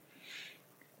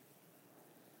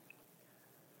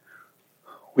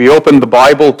We open the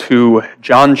Bible to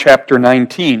John chapter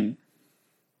 19.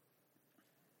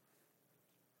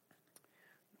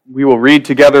 We will read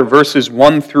together verses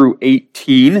 1 through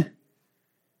 18.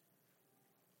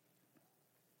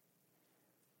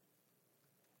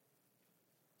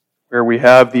 Where we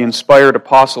have the inspired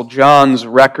Apostle John's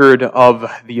record of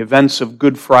the events of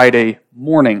Good Friday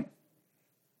morning.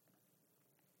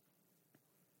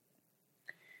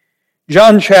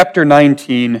 John chapter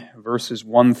 19, verses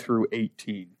 1 through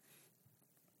 18.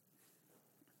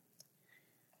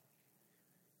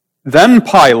 Then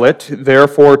Pilate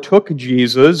therefore took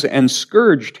Jesus and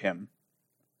scourged him.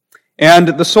 And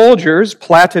the soldiers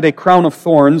platted a crown of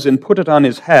thorns and put it on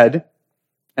his head,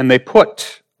 and they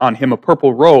put on him a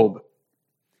purple robe,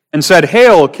 and said,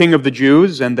 "Hail, King of the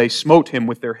Jews!" And they smote him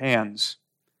with their hands.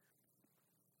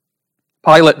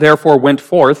 Pilate therefore went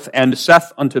forth and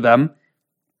saith unto them,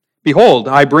 "Behold,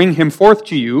 I bring him forth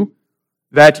to you,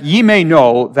 that ye may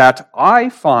know that I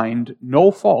find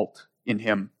no fault in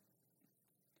him."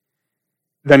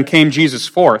 Then came Jesus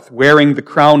forth, wearing the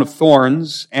crown of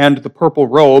thorns and the purple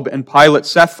robe, and Pilate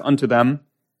saith unto them,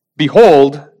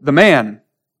 "Behold the man."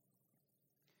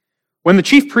 When the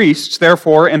chief priests,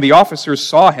 therefore, and the officers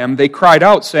saw him, they cried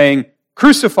out, saying,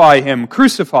 "Crucify him,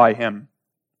 crucify him."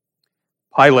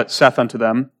 Pilate saith unto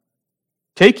them,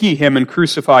 "Take ye him and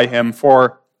crucify him,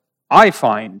 for I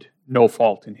find no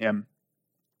fault in him."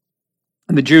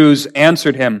 And the Jews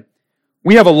answered him,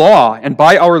 "We have a law, and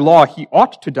by our law he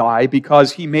ought to die,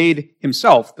 because he made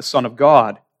himself the Son of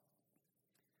God."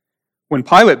 When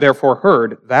Pilate therefore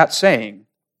heard that saying,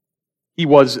 he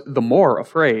was the more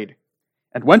afraid,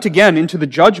 and went again into the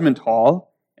judgment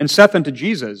hall, and saith unto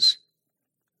Jesus,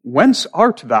 "Whence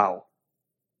art thou?"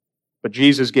 But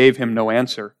Jesus gave him no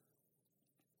answer.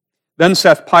 Then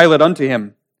saith Pilate unto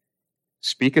him,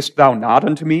 "Speakest thou not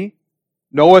unto me?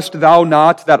 Knowest thou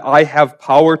not that I have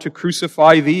power to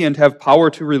crucify thee and have power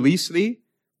to release thee?"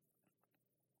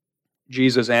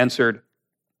 Jesus answered,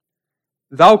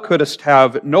 "Thou couldst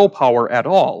have no power at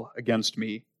all against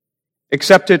me,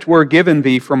 except it were given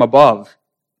thee from above.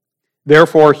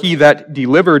 Therefore he that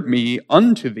delivered me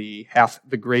unto thee hath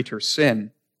the greater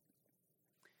sin."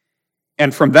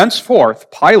 And from thenceforth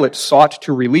Pilate sought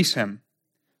to release him.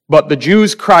 But the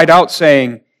Jews cried out,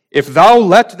 saying, "If thou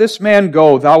let this man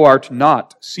go, thou art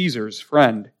not Caesar's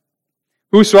friend.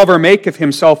 Whosoever maketh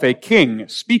himself a king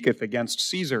speaketh against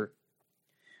Caesar."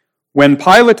 When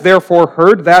Pilate therefore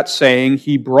heard that saying,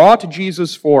 he brought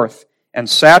Jesus forth, and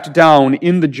sat down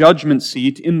in the judgment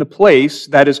seat in the place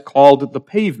that is called the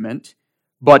Pavement,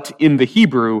 but in the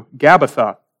Hebrew,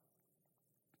 Golgotha.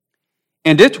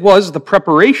 And it was the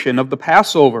preparation of the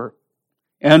Passover,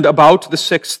 and about the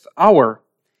 6th hour.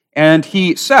 And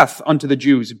he saith unto the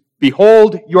Jews,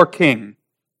 "Behold your king."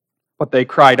 But they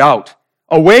cried out,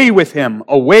 away with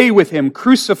him,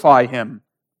 crucify him."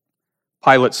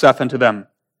 Pilate saith unto them,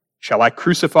 "Shall I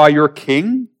crucify your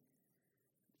king?"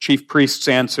 Chief priests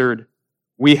answered,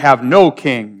 "We have no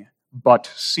king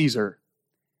but Caesar."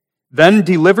 Then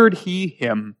delivered he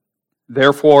him,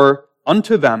 therefore,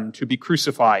 unto them to be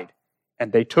crucified.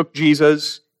 And they took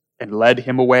Jesus and led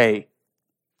him away.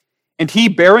 And he,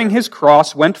 bearing his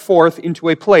cross, went forth into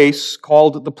a place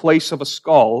called the place of a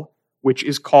skull, which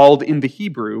is called in the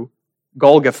Hebrew,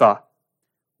 Golgotha,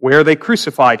 where they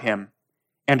crucified him,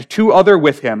 and two other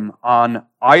with him on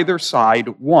either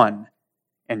side one,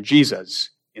 and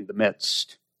Jesus in the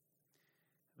midst.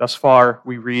 Thus far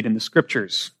we read in the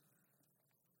Scriptures.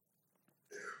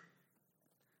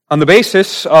 On the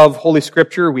basis of Holy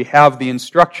Scripture, we have the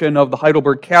instruction of the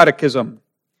Heidelberg Catechism.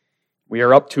 We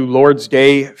are up to Lord's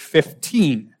Day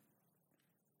 15.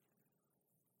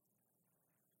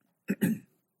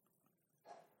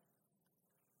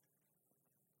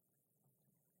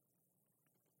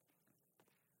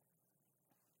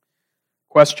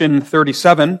 Question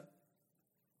 37.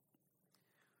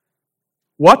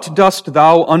 What dost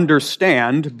thou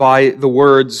understand by the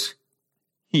words,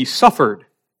 "He suffered"?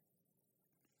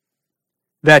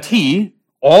 That he,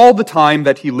 all the time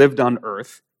that he lived on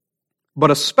earth, but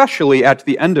especially at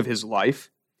the end of his life,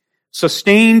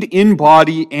 sustained in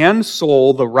body and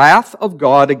soul the wrath of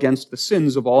God against the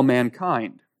sins of all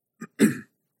mankind.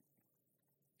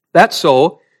 That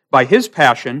so, by his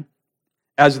passion,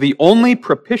 as the only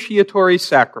propitiatory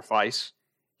sacrifice,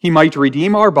 he might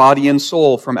redeem our body and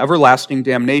soul from everlasting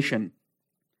damnation,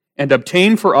 and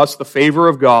obtain for us the favor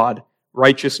of God,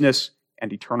 righteousness,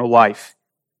 and eternal life.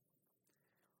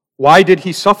 Why did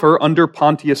he suffer under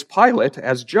Pontius Pilate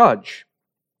as judge?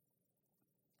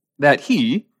 That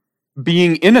he,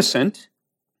 being innocent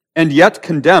and yet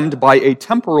condemned by a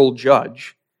temporal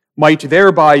judge, might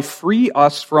thereby free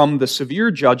us from the severe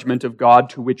judgment of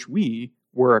God to which we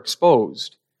were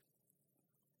exposed.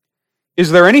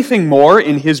 Is there anything more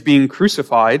in his being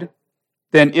crucified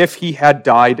than if he had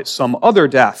died some other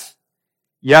death?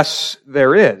 Yes,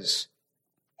 there is.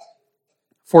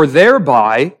 For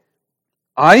thereby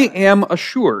I am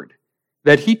assured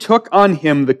that he took on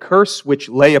him the curse which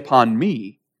lay upon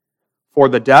me, for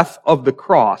the death of the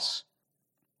cross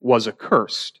was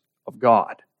accursed of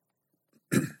God.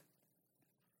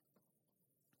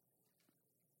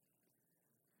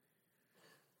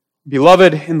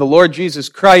 Beloved in the Lord Jesus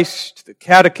Christ, the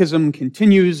Catechism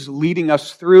continues leading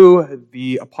us through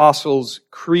the Apostles'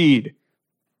 Creed.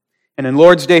 And in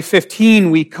Lord's Day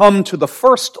 15, we come to the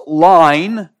first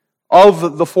line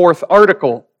of the fourth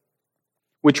article,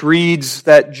 which reads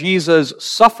that Jesus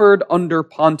suffered under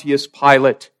Pontius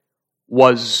Pilate,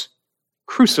 was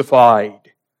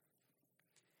crucified.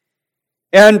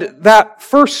 And that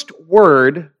first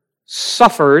word,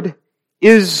 suffered,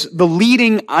 is the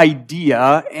leading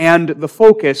idea and the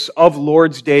focus of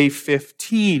Lord's Day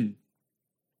 15.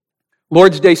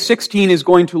 Lord's Day 16 is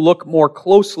going to look more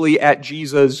closely at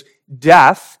Jesus'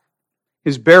 death,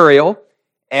 his burial,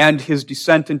 and his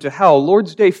descent into hell.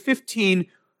 Lord's Day 15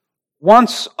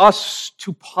 wants us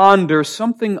to ponder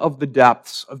something of the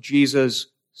depths of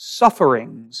Jesus'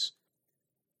 sufferings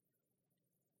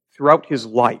throughout his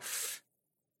life.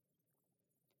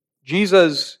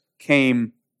 Jesus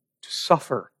came to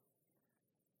suffer.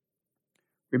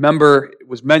 Remember, it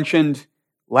was mentioned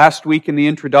last week in the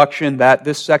introduction that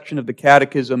this section of the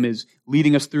Catechism is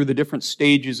leading us through the different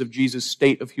stages of Jesus'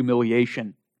 state of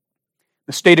humiliation.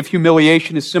 The state of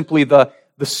humiliation is simply the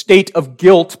state of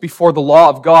guilt before the law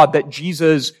of God that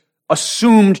Jesus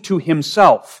assumed to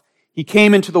himself. He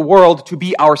came into the world to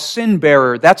be our sin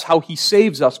bearer. That's how he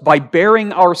saves us, by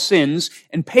bearing our sins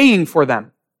and paying for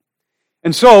them.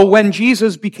 And so, when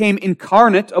Jesus became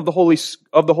incarnate of the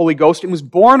Holy Ghost and was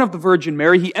born of the Virgin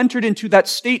Mary, he entered into that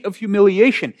state of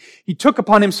humiliation. He took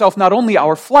upon himself not only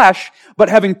our flesh, but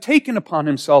having taken upon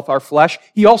himself our flesh,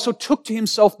 he also took to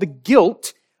himself the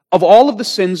guilt of all of the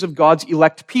sins of God's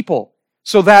elect people,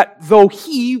 so that though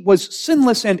he was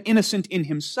sinless and innocent in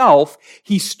himself,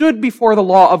 he stood before the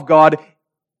law of God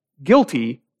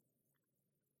guilty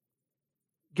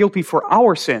for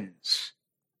our sins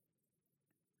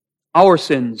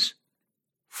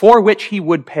for which he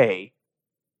would pay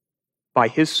by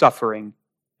his suffering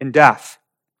and death.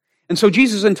 And so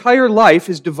Jesus' entire life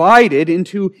is divided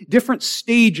into different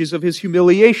stages of his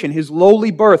humiliation, his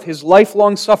lowly birth, his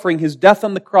lifelong suffering, his death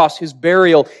on the cross, his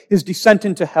burial, his descent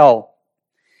into hell.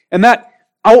 And that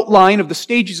outline of the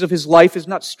stages of his life is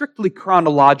not strictly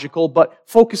chronological, but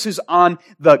focuses on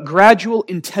the gradual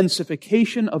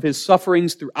intensification of his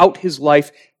sufferings throughout his life,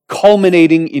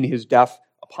 culminating in his death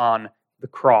upon the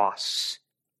cross.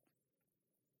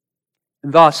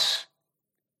 And thus,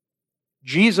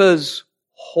 Jesus'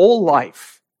 whole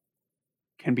life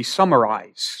can be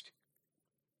summarized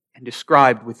and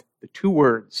described with the two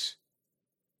words,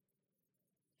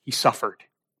 he suffered.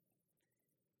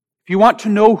 If you want to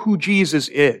know who Jesus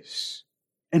is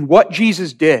and what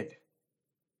Jesus did,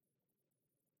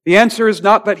 the answer is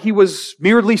not that he was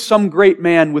merely some great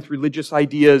man with religious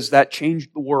ideas that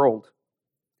changed the world.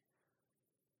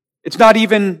 It's not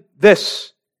even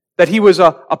this, that he was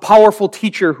a powerful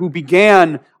teacher who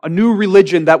began a new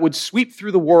religion that would sweep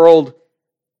through the world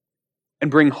and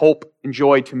bring hope and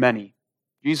joy to many.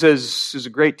 Jesus is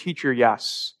a great teacher,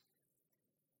 yes.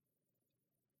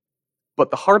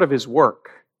 But the heart of his work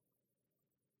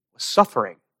was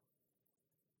suffering.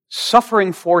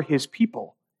 Suffering for his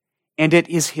people. And it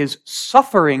is his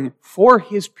suffering for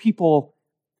his people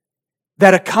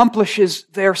that accomplishes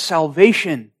their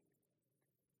salvation.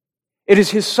 It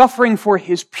is his suffering for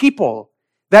his people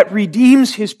that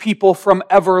redeems his people from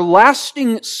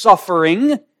everlasting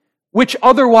suffering, which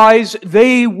otherwise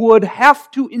they would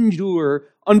have to endure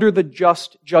under the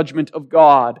just judgment of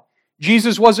God.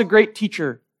 Jesus was a great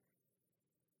teacher,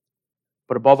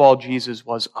 but above all, Jesus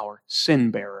was our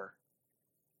sin bearer.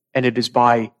 And it is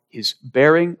by his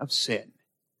bearing of sin,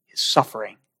 his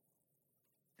suffering,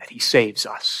 that he saves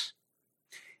us.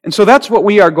 And so that's what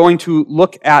we are going to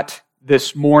look at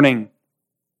this morning.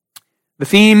 The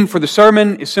theme for the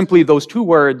sermon is simply those two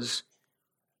words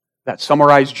that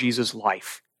summarize Jesus'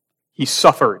 life. He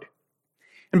suffered.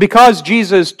 And because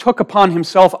Jesus took upon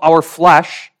himself our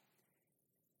flesh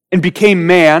and became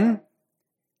man,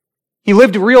 he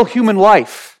lived a real human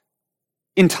life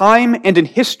in time and in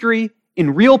history,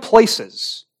 in real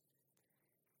places.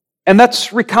 And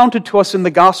that's recounted to us in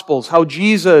the Gospels, how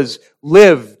Jesus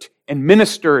lived and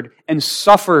ministered and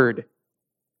suffered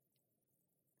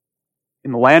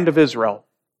in the land of Israel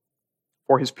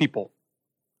for his people.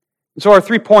 And so our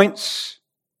 3 points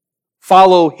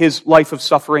follow his life of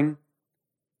suffering.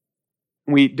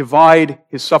 We divide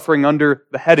his suffering under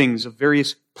the headings of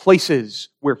various places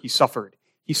where he suffered.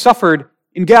 He suffered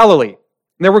in Galilee, and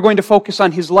there we're going to focus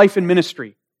on his life and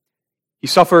ministry. He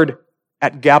suffered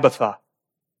at Golgotha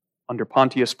under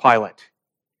Pontius Pilate,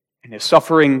 and his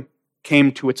suffering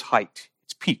came to its height,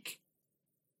 its peak,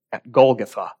 at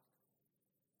Golgotha,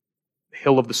 the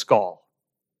hill of the skull.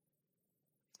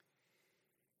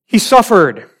 He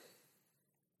suffered.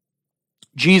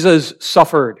 Jesus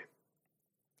suffered.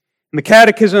 And the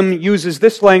Catechism uses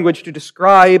this language to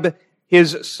describe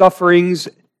his sufferings,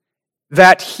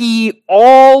 that he,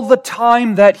 all the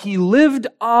time that he lived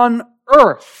on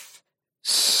earth,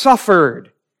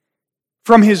 suffered.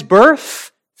 From his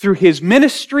birth, through his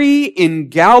ministry in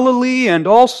Galilee and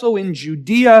also in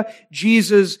Judea,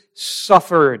 Jesus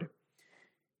suffered.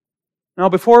 Now,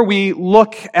 before we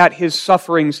look at his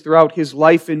sufferings throughout his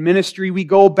life and ministry, we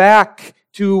go back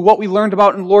to what we learned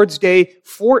about in Lord's Day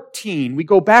 14. We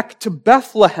go back to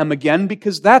Bethlehem again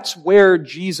because that's where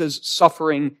Jesus'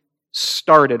 suffering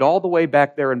started, all the way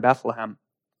back there in Bethlehem.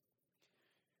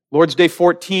 Lord's Day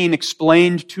 14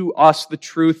 explained to us the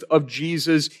truth of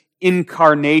Jesus'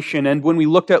 incarnation. And when we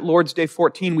looked at Lord's Day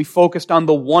 14, we focused on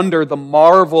the wonder, the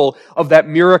marvel of that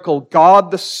miracle,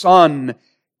 God the Son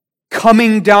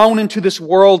coming down into this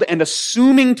world and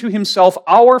assuming to himself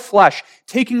our flesh,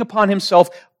 taking upon himself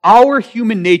our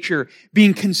human nature,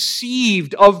 being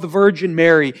conceived of the Virgin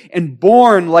Mary and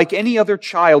born like any other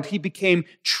child. He became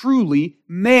truly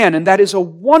man, and that is a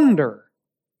wonder.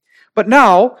 But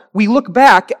now we look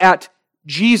back at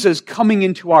Jesus coming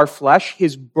into our flesh,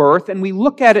 his birth, and we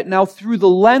look at it now through the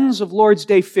lens of Lord's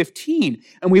Day 15,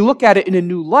 and we look at it in a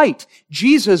new light.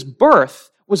 Jesus' birth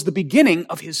was the beginning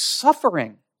of his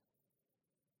suffering.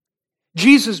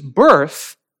 Jesus'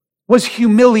 birth was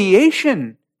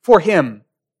humiliation for him.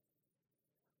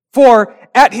 For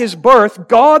at his birth,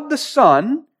 God the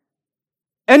Son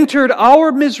entered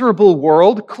our miserable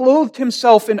world, clothed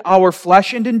himself in our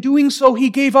flesh, and in doing so, he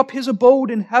gave up his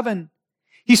abode in heaven.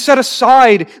 He set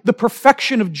aside the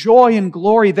perfection of joy and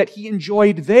glory that he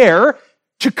enjoyed there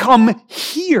to come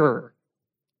here.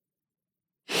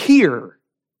 Here.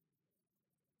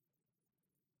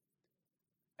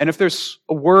 And if there's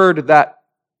a word that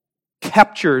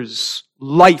captures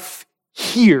life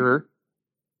here,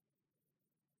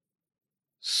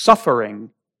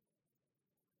 suffering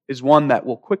is one that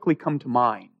will quickly come to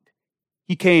mind.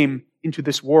 He came into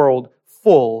this world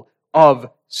full of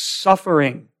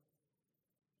suffering.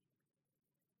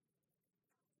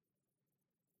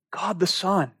 God the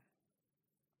Son,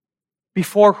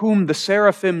 before whom the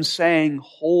seraphim sang,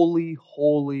 "Holy,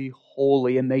 holy,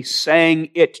 holy," and they sang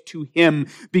it to him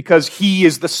because he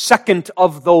is the second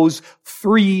of those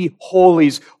three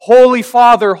holies. Holy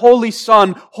Father, Holy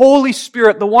Son, Holy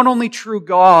Spirit, the one only true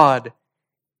God.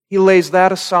 He lays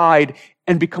that aside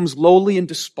and becomes lowly and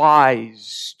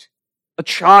despised. A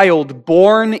child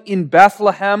born in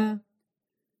Bethlehem,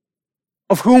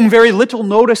 of whom very little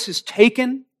notice is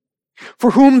taken,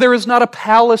 for whom there is not a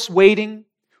palace waiting,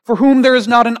 for whom there is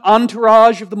not an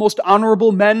entourage of the most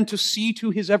honorable men to see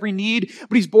to his every need,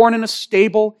 but he's born in a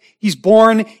stable. He's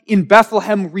born in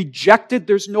Bethlehem, rejected.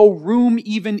 There's no room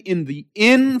even in the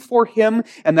inn for him,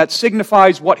 and that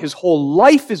signifies what his whole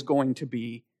life is going to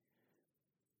be.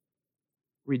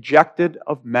 Rejected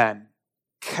of men,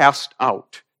 cast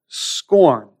out,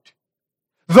 scorned,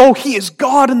 though he is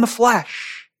God in the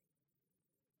flesh.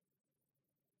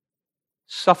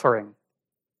 Suffering.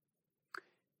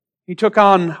 He took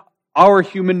on our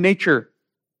human nature.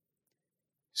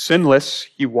 Sinless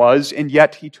he was, and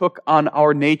yet he took on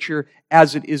our nature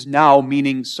as it is now,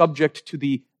 meaning subject to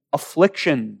the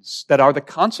afflictions that are the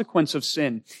consequence of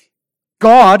sin.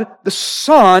 God, the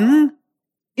Son,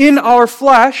 in our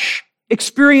flesh,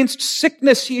 experienced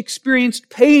sickness, he experienced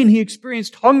pain, he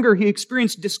experienced hunger, he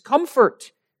experienced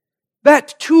discomfort.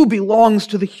 That too belongs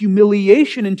to the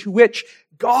humiliation into which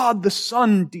God the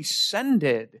Son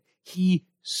descended. He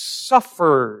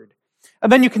suffered.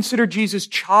 And then you consider Jesus'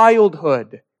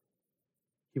 childhood.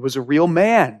 He was a real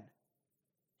man.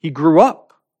 He grew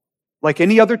up like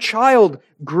any other child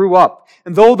grew up.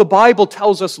 And though the Bible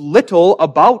tells us little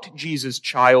about Jesus'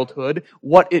 childhood,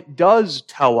 what it does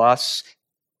tell us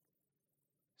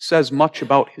says much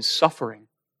about his suffering.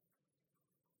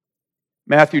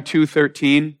 Matthew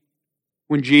 2:13,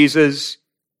 when Jesus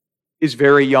is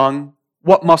very young,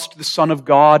 what must the Son of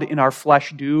God in our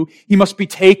flesh do? He must be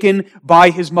taken by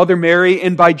his mother Mary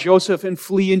and by Joseph and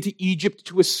flee into Egypt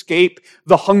to escape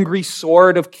the hungry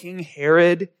sword of King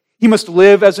Herod. He must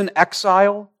live as an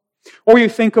exile. Or you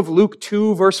think of Luke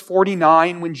 2, verse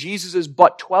 49, when Jesus is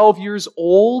but 12 years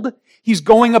old. He's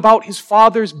going about his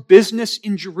Father's business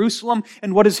in Jerusalem.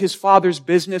 And what is his Father's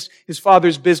business? His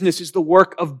Father's business is the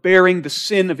work of bearing the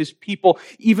sin of his people.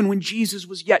 Even when Jesus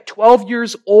was yet 12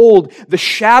 years old, the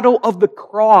shadow of the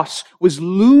cross was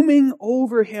looming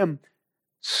over him.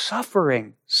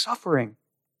 Suffering.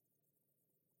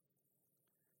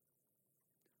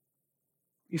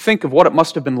 You think of what it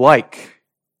must have been like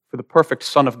for the perfect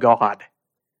Son of God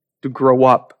to grow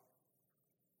up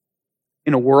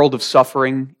in a world of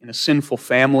suffering, in a sinful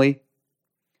family.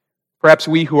 Perhaps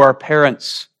we who are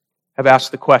parents have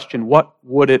asked the question, what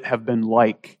would it have been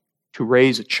like to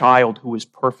raise a child who is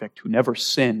perfect, who never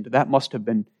sinned? That must have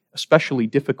been especially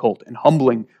difficult and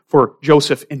humbling for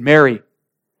Joseph and Mary.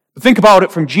 But think about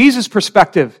it from Jesus'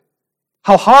 perspective.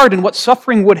 How hard and what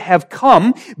suffering would have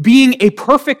come being a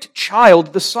perfect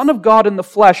child, the Son of God in the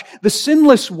flesh, the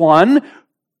sinless one,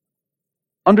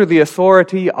 under the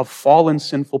authority of fallen,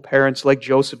 sinful parents like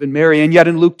Joseph and Mary. And yet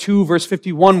in Luke 2, verse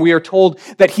 51, we are told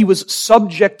that he was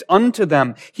subject unto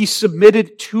them. He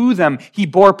submitted to them. He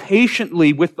bore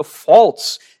patiently with the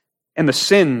faults and the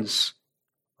sins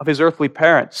of his earthly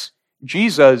parents.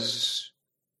 Jesus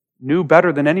knew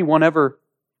better than anyone ever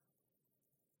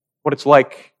what it's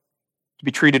like to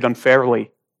be treated unfairly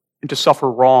and to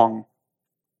suffer wrong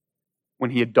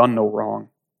when he had done no wrong.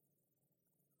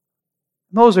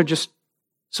 And those are just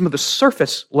some of the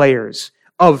surface layers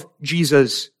of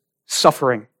Jesus'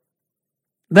 suffering.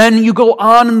 Then you go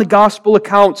on in the gospel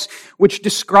accounts which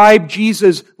describe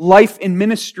Jesus' life and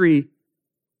ministry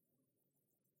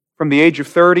from the age of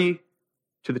 30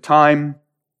 to the time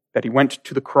that he went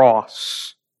to the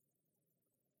cross.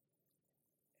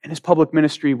 And his public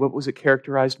ministry, what was it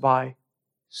characterized by?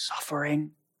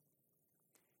 Suffering.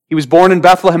 He was born in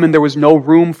Bethlehem and there was no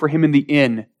room for him in the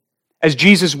inn. As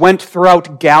Jesus went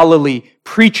throughout Galilee,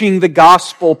 preaching the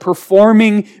gospel,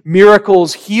 performing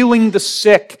miracles, healing the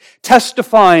sick,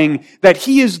 testifying that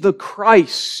he is the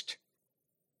Christ,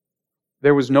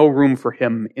 there was no room for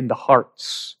him in the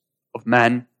hearts of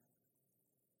men.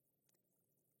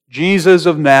 Jesus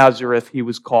of Nazareth, he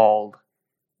was called.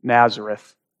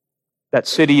 Nazareth, that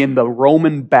city in the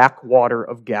Roman backwater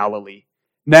of Galilee.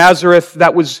 Nazareth,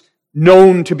 that was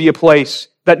known to be a place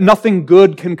that nothing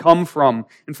good can come from.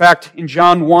 In fact, in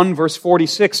John 1, verse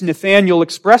 46, Nathanael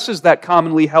expresses that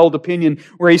commonly held opinion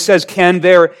where he says, "Can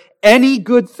there any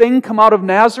good thing come out of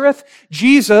Nazareth?"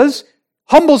 Jesus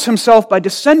humbles himself by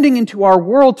descending into our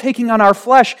world, taking on our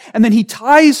flesh, and then he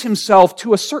ties himself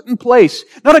to a certain place.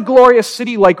 Not a glorious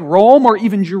city like Rome or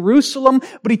even Jerusalem,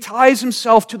 but he ties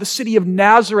himself to the city of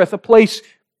Nazareth, a place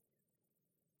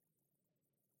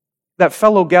that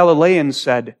fellow Galileans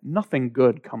said, nothing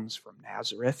good comes from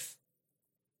Nazareth.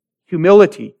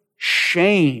 Humility,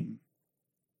 shame,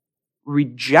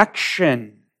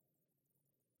 rejection.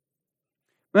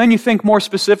 And then you think more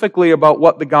specifically about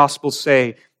what the Gospels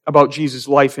say about Jesus'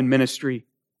 life and ministry.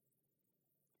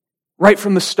 Right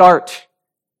from the start,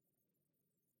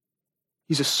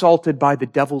 he's assaulted by the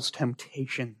devil's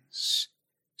temptations,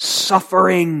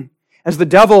 suffering. As the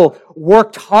devil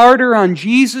worked harder on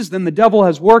Jesus than the devil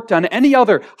has worked on any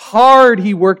other, hard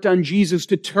he worked on Jesus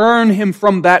to turn him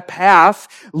from that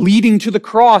path leading to the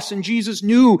cross. And Jesus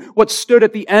knew what stood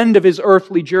at the end of his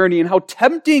earthly journey and how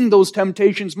tempting those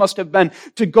temptations must have been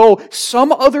to go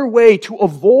some other way to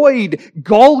avoid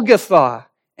Golgotha.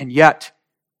 And yet,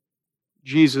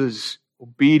 Jesus,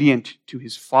 obedient to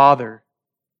his Father,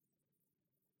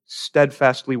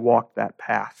 steadfastly walked that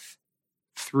path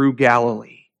through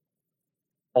Galilee,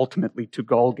 ultimately to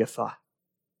Golgotha.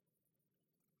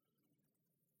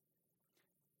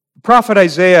 The prophet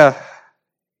Isaiah,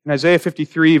 in Isaiah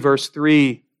 53, verse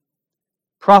 3,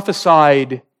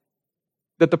 prophesied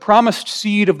that the promised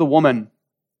seed of the woman,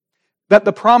 that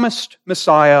the promised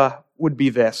Messiah would be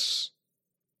this.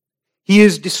 He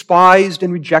is despised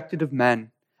and rejected of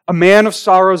men, a man of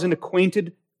sorrows and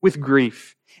acquainted with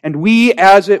grief. And we,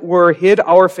 as it were, hid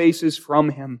our faces from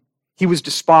him. He was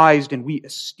despised and we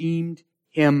esteemed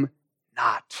him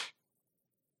not.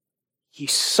 He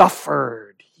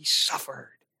suffered.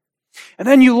 And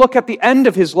then you look at the end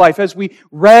of his life, as we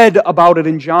read about it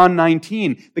in John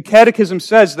 19. The Catechism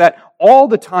says that all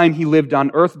the time he lived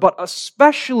on earth, but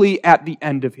especially at the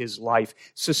end of his life,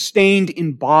 sustained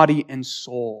in body and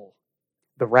soul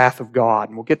the wrath of God.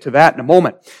 And we'll get to that in a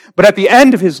moment. But at the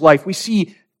end of his life, we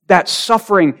see that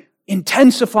suffering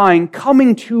intensifying,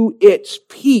 coming to its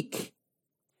peak,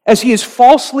 as he is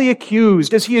falsely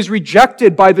accused, as he is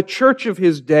rejected by the church of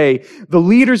his day, the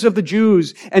leaders of the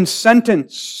Jews, and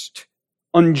sentenced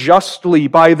unjustly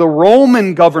by the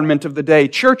Roman government of the day.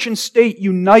 Church and state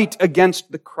unite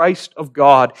against the Christ of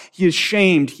God. He is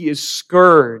shamed, he is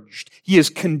scourged, he is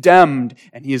condemned,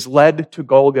 and he is led to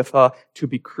Golgotha to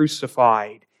be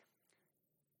crucified.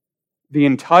 The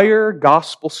entire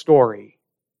gospel story,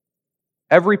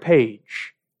 every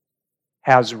page,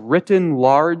 has written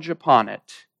large upon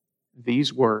it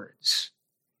these words: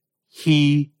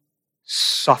 He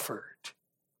suffered.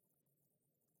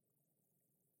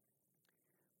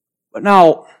 But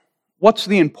now, what's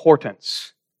the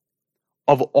importance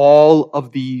of all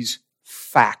of these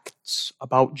facts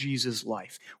about Jesus'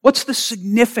 life? What's the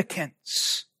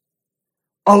significance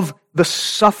of the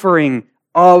suffering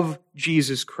of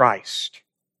Jesus Christ?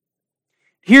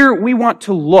 Here we want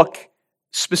to look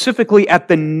specifically at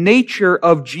the nature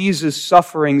of Jesus'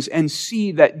 sufferings and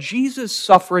see that Jesus'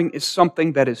 suffering is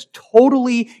something that is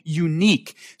totally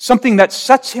unique, something that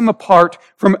sets him apart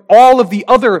from all of the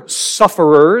other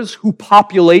sufferers who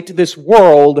populate this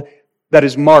world that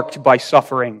is marked by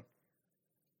suffering.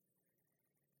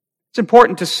 It's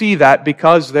important to see that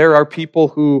because there are people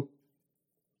who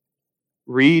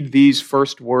read these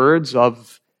first words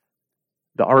of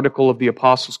the article of the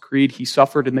Apostles' Creed, he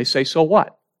suffered, and they say, so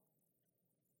what?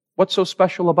 What's so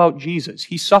special about Jesus?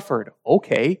 He suffered.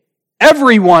 Okay.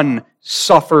 Everyone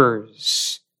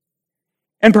suffers.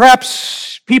 And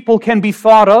perhaps people can be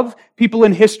thought of, people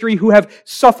in history who have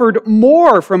suffered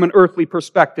more from an earthly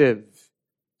perspective.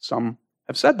 Some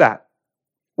have said that.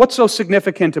 What's so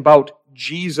significant about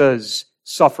Jesus'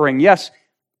 suffering? Yes,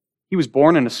 he was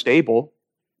born in a stable,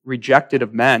 rejected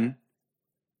of men.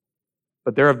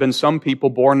 But there have been some people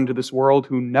born into this world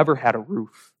who never had a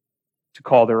roof to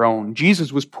call their own.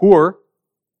 Jesus was poor,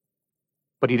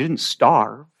 but he didn't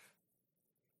starve.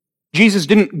 Jesus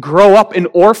didn't grow up an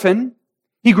orphan.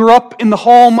 He grew up in the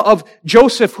home of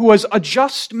Joseph, who was a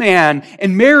just man,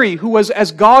 and Mary, who was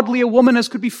as godly a woman as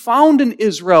could be found in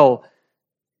Israel.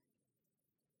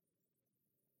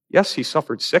 Yes, he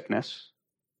suffered sickness.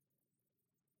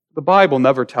 The Bible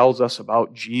never tells us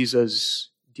about Jesus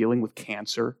dealing with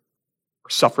cancer or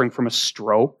suffering from a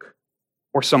stroke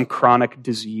or some chronic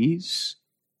disease.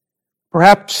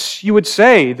 Perhaps you would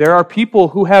say there are people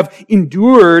who have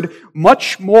endured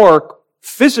much more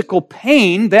physical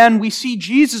pain than we see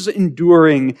Jesus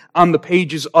enduring on the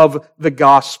pages of the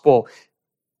gospel.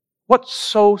 What's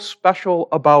so special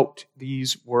about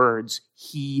these words?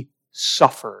 He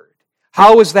suffered.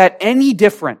 How is that any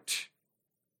different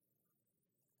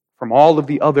from all of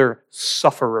the other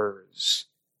sufferers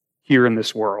here in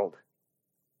this world?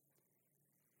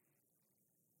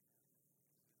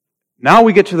 Now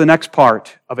we get to the next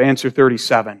part of answer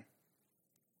 37,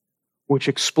 which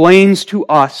explains to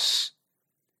us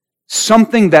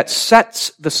something that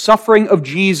sets the suffering of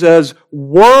Jesus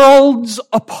worlds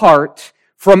apart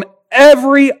from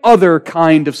every other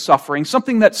kind of suffering,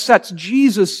 something that sets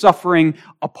Jesus' suffering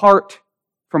apart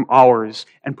from ours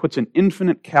and puts an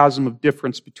infinite chasm of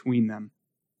difference between them.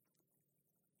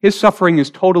 His suffering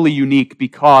is totally unique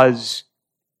because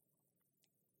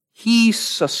he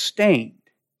sustained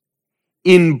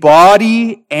in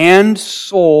body and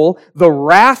soul the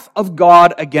wrath of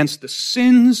God against the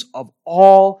sins of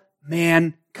all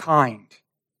mankind.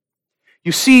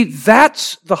 You see,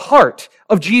 that's the heart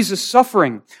of Jesus'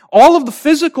 suffering. All of the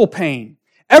physical pain,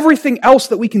 everything else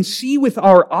that we can see with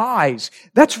our eyes,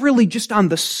 that's really just on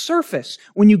the surface.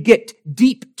 When you get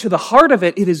deep to the heart of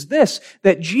it, it is this,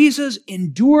 that Jesus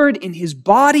endured in his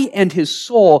body and his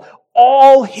soul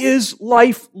all his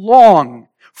life long,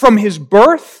 from his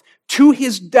birth to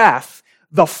his death,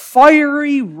 the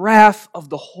fiery wrath of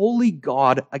the holy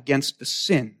God against the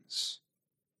sins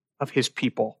of his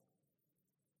people.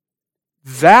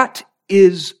 That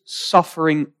is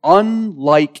suffering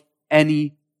unlike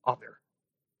any other.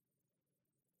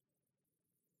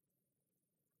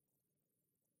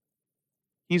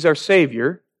 He's our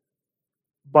Savior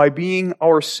by being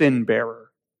our sin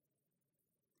bearer.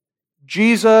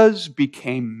 Jesus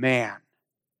became man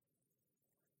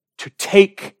to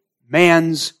take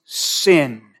man's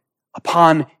sin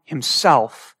upon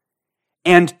himself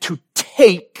and to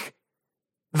take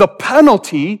the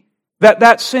penalty that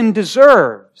that sin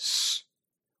deserves,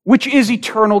 which is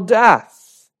eternal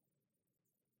death.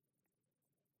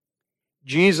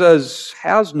 Jesus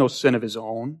has no sin of his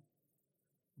own,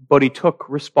 but he took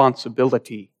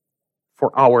responsibility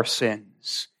for our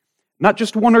sins. Not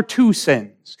just one or two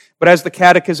sins, but as the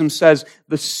Catechism says,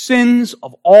 the sins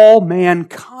of all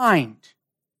mankind.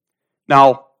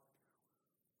 Now,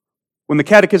 when the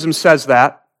Catechism says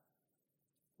that,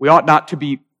 we ought not to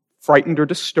be frightened or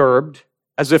disturbed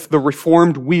as if the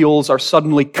Reformed wheels are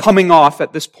suddenly coming off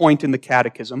at this point in the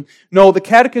Catechism. No, the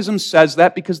Catechism says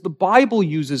that because the Bible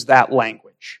uses that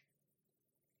language.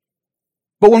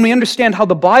 But when we understand how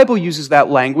the Bible uses that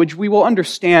language, we will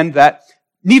understand that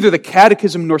neither the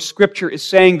Catechism nor Scripture is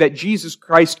saying that Jesus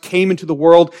Christ came into the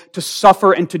world to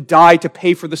suffer and to die to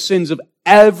pay for the sins of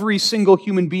every single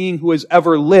human being who has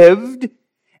ever lived.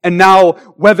 And now,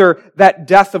 whether that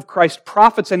death of Christ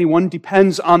profits anyone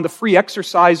depends on the free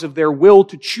exercise of their will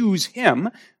to choose Him.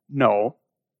 No.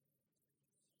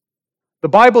 The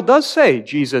Bible does say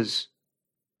Jesus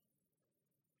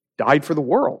died for the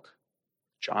world.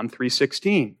 John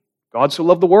 3:16. God so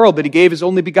loved the world that He gave His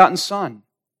only begotten Son.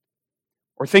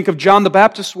 Or think of John the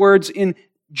Baptist's words in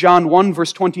John 1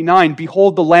 verse 29,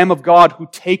 "Behold the Lamb of God who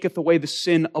taketh away the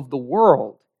sin of the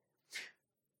world."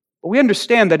 But we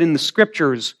understand that in the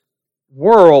Scriptures,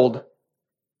 world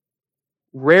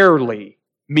rarely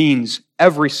means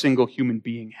every single human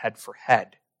being head for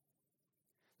head.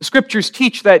 The Scriptures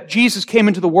teach that Jesus came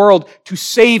into the world to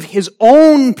save His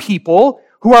own people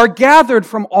who are gathered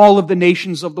from all of the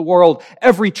nations of the world,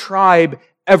 every tribe,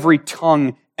 every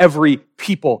tongue, every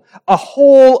people, a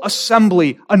whole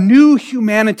assembly, a new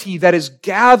humanity that is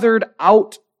gathered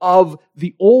out of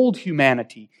the old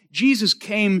humanity. Jesus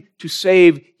came to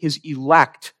save His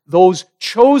elect, those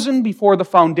chosen before the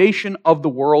foundation of the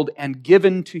world and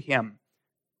given to Him,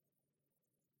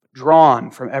 drawn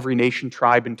from every nation,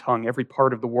 tribe, and tongue, every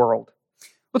part of the world.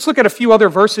 Let's look at a few other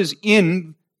verses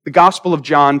in the Gospel of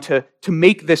John to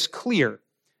make this clear,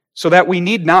 so that we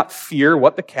need not fear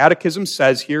what the Catechism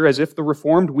says here, as if the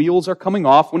Reformed wheels are coming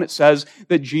off when it says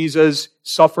that Jesus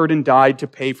suffered and died to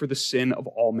pay for the sin of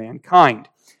all mankind.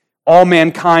 All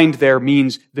mankind there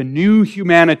means the new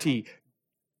humanity,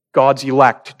 God's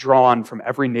elect, drawn from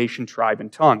every nation, tribe,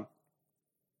 and tongue.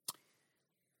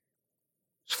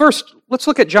 First, let's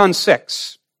look at John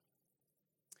 6.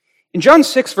 In John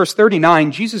 6, verse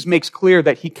 39, Jesus makes clear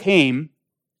that He came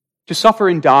to suffer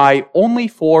and die only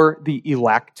for the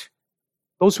elect,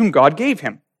 those whom God gave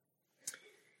Him.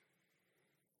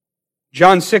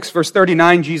 John 6, verse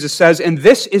 39, Jesus says, "And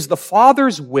this is the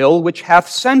Father's will which hath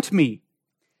sent me,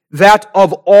 that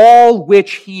of all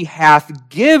which He hath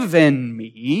given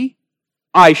me,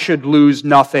 I should lose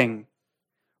nothing,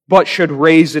 but should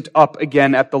raise it up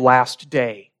again at the last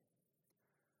day."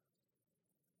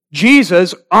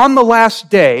 Jesus, on the last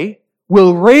day,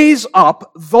 will raise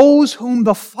up those whom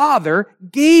the Father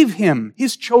gave Him,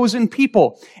 His chosen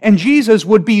people. And Jesus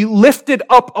would be lifted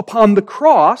up upon the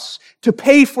cross to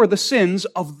pay for the sins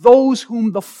of those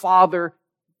whom the Father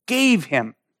gave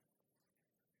Him.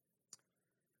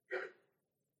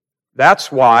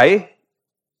 That's why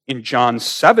in John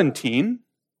 17,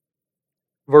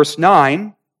 verse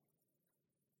 9,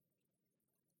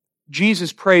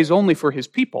 Jesus prays only for His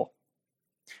people.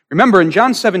 Remember, in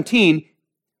John 17,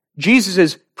 Jesus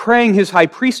is praying his high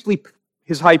priestly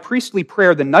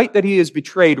prayer the night that He is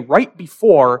betrayed, right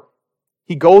before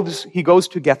he goes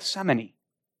to Gethsemane.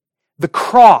 The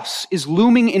cross is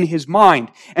looming in His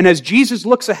mind. And as Jesus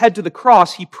looks ahead to the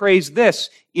cross, He prays this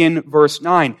in verse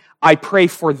 9. "I pray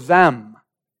for them."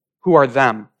 Who are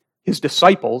them? His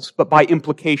disciples, but by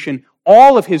implication,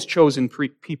 all of His chosen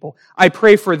people. "I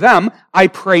pray for them. I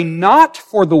pray not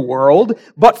for the world,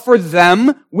 but for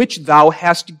them which Thou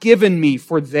hast given me,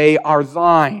 for they are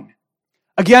Thine."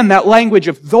 Again, that language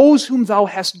of those whom Thou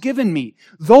hast given me.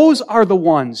 Those are the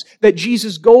ones that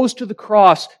Jesus goes to the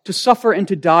cross to suffer and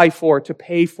to die for, to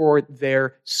pay for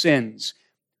their sins.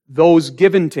 Those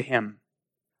given to Him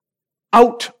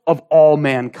out of all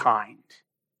mankind.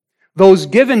 Those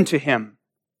given to Him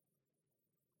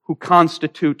who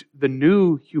constitute the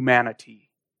new humanity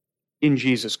in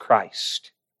Jesus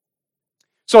Christ.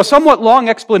 So a somewhat long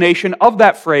explanation of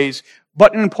that phrase,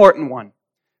 but an important one.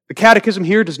 The Catechism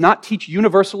here does not teach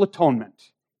universal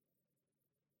atonement.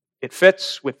 It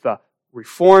fits with the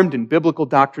Reformed and biblical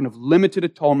doctrine of limited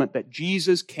atonement, that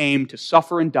Jesus came to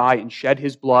suffer and die and shed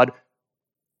His blood,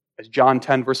 as John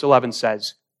 10 verse 11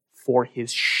 says, for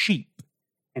His sheep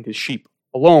and His sheep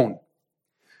alone.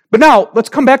 But now, let's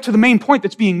come back to the main point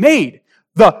that's being made.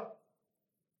 The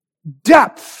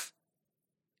depth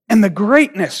and the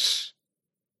greatness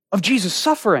of Jesus'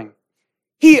 suffering.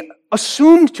 He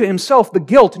assumed to Himself the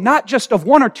guilt not just of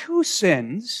one or two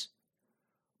sins,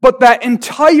 but that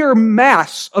entire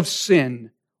mass of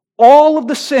sin, all of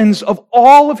the sins of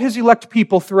all of His elect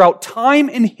people throughout time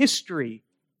and history.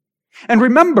 And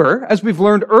remember, as we've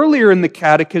learned earlier in the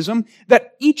Catechism,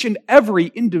 that each and every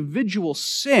individual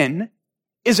sin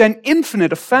is an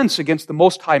infinite offense against the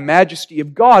Most High Majesty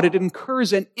of God. It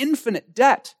incurs an infinite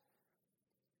debt.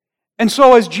 And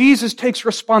so as Jesus takes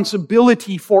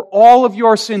responsibility for all of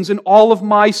your sins and all of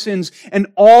my sins and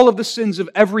all of the sins of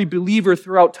every believer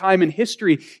throughout time and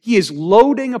history, He is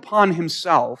loading upon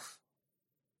Himself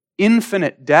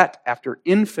infinite debt after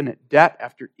infinite debt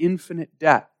after infinite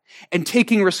debt, and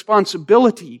taking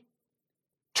responsibility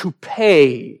to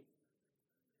pay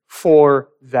for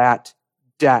that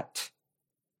debt.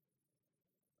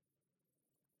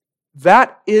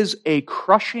 That is a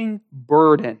crushing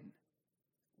burden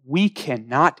we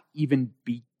cannot even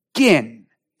begin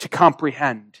to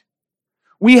comprehend.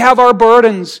 We have our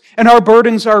burdens, and our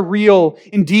burdens are real.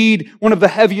 Indeed, one of the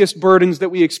heaviest burdens that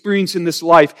we experience in this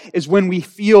life is when we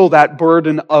feel that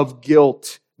burden of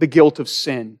guilt, the guilt of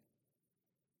sin.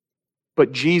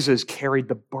 But Jesus carried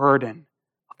the burden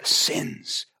of the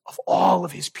sins of all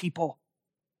of His people.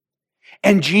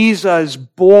 And Jesus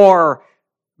bore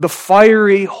the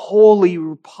fiery, holy,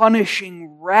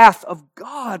 punishing wrath of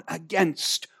God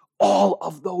against all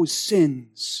of those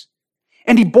sins.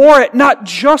 And He bore it not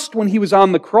just when He was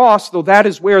on the cross, though that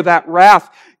is where that wrath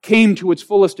came to its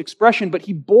fullest expression, but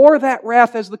He bore that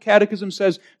wrath, as the Catechism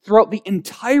says, throughout the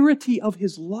entirety of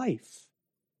His life.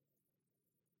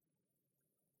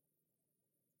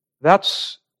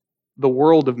 That's the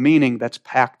world of meaning that's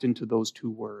packed into those two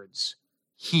words.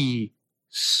 He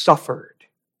suffered.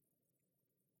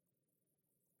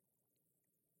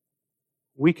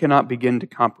 We cannot begin to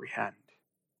comprehend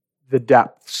the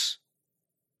depths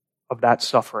of that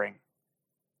suffering.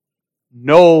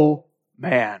 No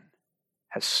man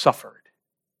has suffered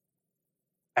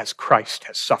as Christ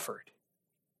has suffered.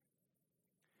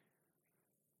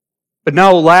 But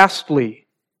now, lastly,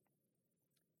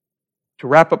 to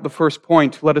wrap up the first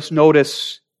point, let us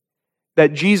notice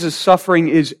that Jesus' suffering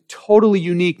is totally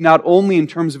unique, not only in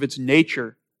terms of its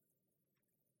nature,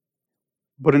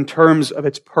 but in terms of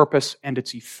its purpose and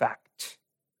its effect.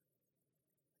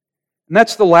 And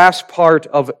that's the last part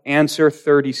of answer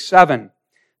 37.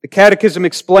 The Catechism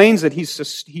explains that He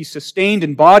sustained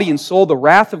in body and soul the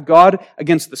wrath of God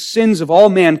against the sins of all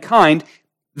mankind.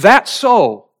 That's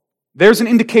so. There's an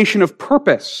indication of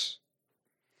purpose.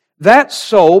 That's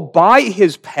so by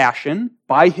His passion,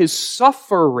 by His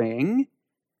suffering,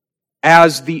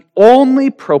 as the only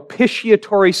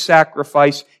propitiatory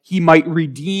sacrifice, He might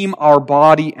redeem our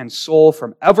body and soul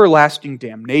from everlasting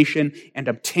damnation and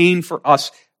obtain for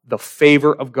us the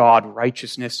favor of God,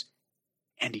 righteousness,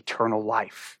 and eternal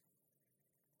life.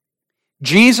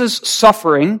 Jesus'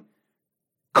 suffering,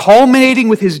 culminating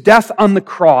with His death on the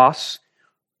cross,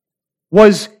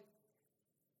 was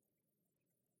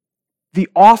the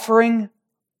offering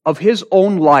of His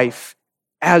own life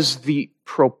as the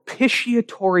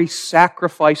propitiatory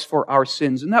sacrifice for our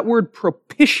sins. And that word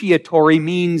propitiatory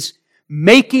means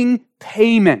making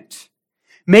payment.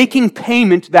 Making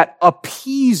payment that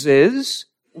appeases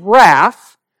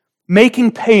wrath,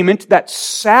 making payment that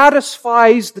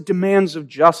satisfies the demands of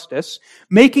justice,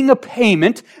 making a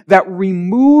payment that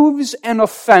removes an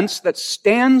offense that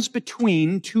stands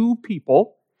between two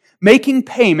people, making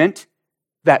payment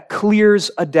that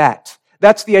clears a debt.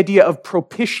 That's the idea of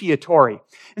propitiatory.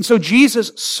 And so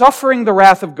Jesus suffering the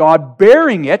wrath of God,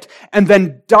 bearing it, and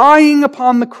then dying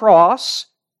upon the cross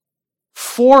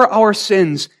for our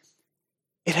sins,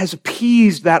 it has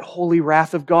appeased that holy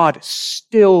wrath of God,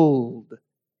 stilled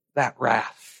that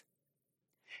wrath,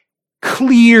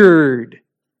 cleared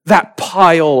that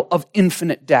pile of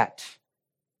infinite debt,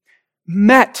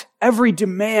 met every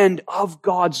demand of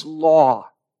God's law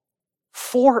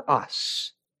for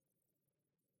us.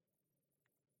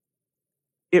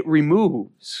 It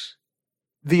removes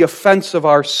the offense of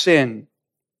our sin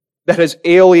that has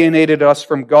alienated us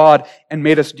from God and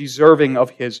made us deserving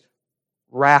of His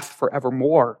wrath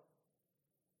forevermore.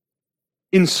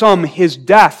 In sum, His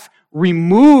death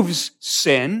removes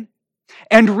sin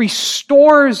and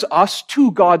restores us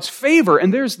to God's favor.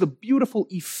 And there's the beautiful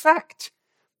effect.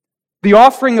 The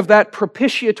offering of that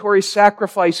propitiatory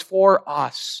sacrifice for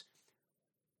us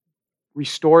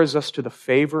restores us to the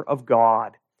favor of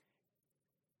God.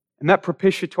 And that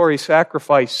propitiatory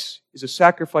sacrifice is a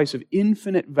sacrifice of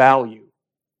infinite value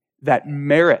that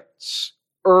merits,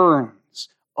 earns,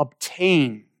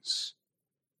 obtains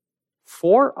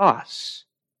for us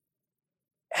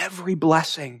every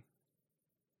blessing.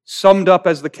 Summed up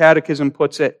as the Catechism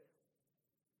puts it,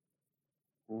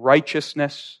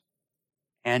 righteousness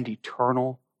and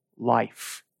eternal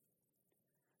life.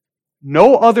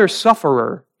 No other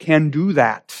sufferer can do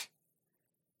that.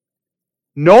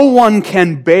 No one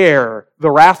can bear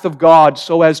the wrath of God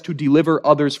so as to deliver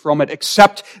others from it,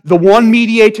 except the one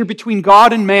mediator between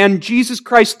God and man, Jesus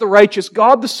Christ the righteous,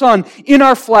 God the Son, in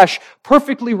our flesh,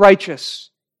 perfectly righteous.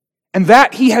 And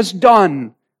that He has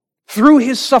done through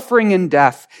his suffering and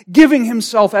death, giving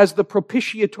himself as the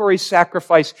propitiatory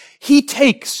sacrifice, he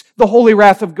takes the holy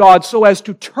wrath of God so as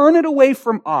to turn it away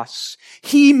from us.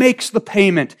 He makes the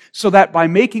payment so that by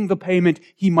making the payment,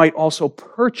 he might also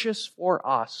purchase for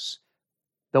us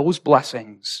those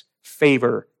blessings,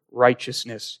 favor,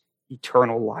 righteousness,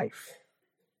 eternal life.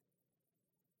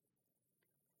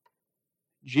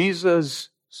 Jesus'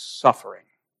 suffering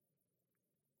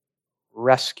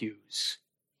rescues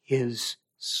his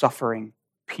suffering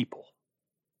people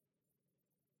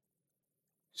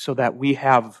so that we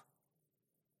have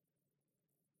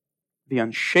the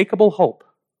unshakable hope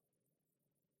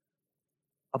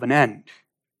of an end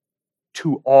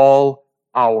to all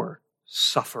our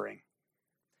suffering.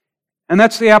 And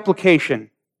that's the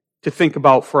application to think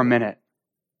about for a minute.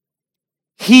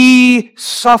 He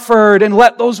suffered, and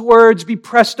let those words be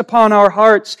pressed upon our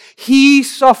hearts. He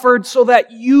suffered so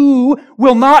that you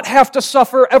will not have to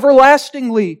suffer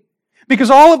everlastingly.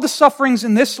 Because all of the sufferings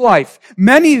in this life,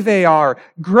 many they are,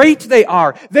 great they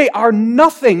are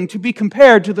nothing to be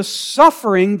compared to the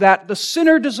suffering that the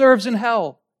sinner deserves in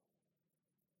hell.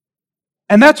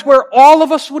 And that's where all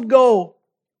of us would go.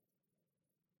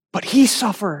 But he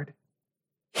suffered.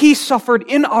 He suffered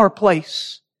in our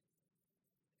place,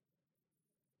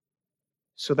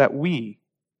 so that we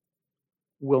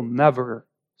will never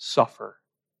suffer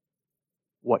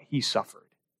what he suffered.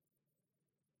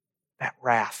 That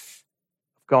wrath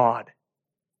of God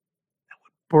that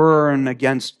would burn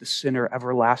against the sinner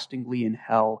everlastingly in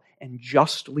hell, and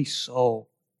justly so.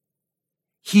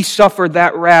 He suffered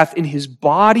that wrath in his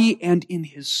body and in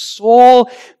his soul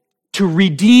to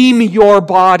redeem your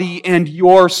body and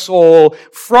your soul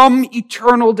from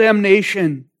eternal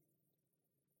damnation,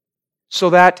 so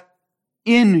that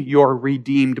in your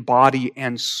redeemed body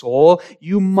and soul,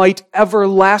 you might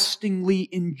everlastingly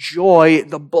enjoy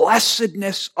the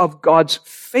blessedness of God's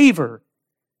favor.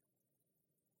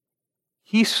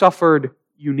 He suffered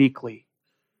uniquely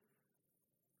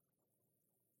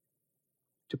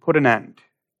to put an end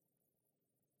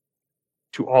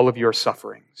to all of your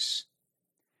sufferings.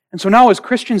 And so now as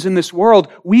Christians in this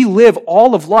world, we live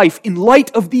all of life in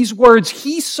light of these words,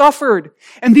 he suffered.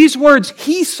 And these words,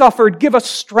 he suffered, give us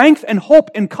strength and hope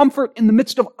and comfort in the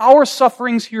midst of our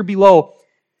sufferings here below.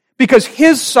 Because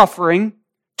his suffering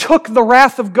took the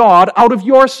wrath of God out of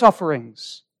your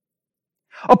sufferings.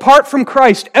 Apart from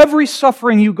Christ, every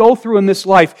suffering you go through in this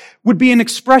life would be an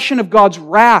expression of God's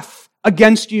wrath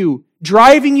against you,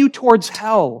 driving you towards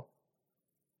hell.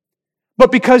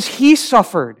 But because he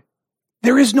suffered,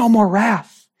 there is no more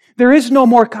wrath. There is no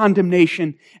more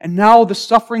condemnation. And now the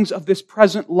sufferings of this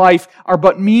present life are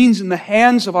but means in the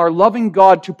hands of our loving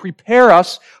God to prepare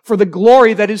us for the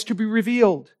glory that is to be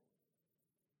revealed.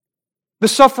 The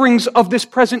sufferings of this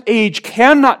present age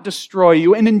cannot destroy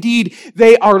you, and indeed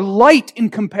they are light in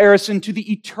comparison to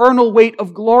the eternal weight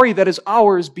of glory that is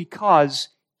ours because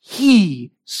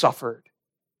he suffered.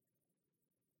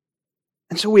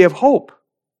 And so we have hope.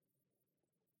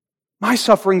 My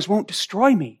sufferings won't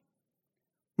destroy me.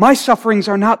 My sufferings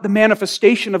are not the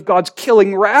manifestation of God's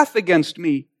killing wrath against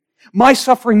me. My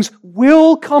sufferings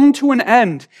will come to an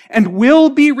end and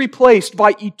will be replaced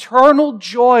by eternal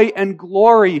joy and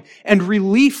glory and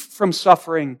relief from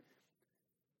suffering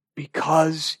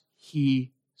because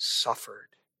he suffered.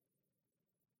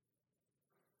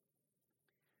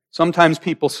 Sometimes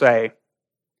people say,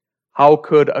 how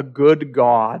could a good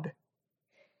God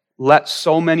let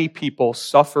so many people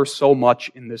suffer so much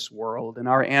in this world? And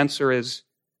our answer is,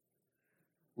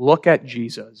 look at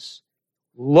Jesus.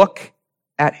 Look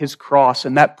at his cross,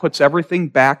 and that puts everything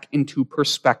back into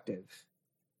perspective.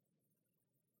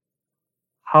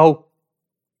 How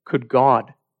could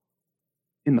God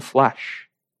in the flesh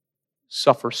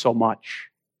suffer so much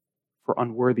for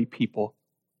unworthy people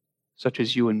such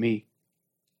as you and me?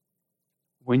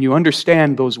 When you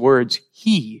understand those words,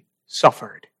 he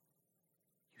suffered,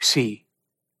 you see,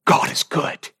 God is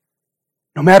good.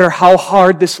 No matter how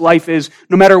hard this life is,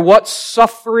 no matter what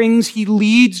sufferings he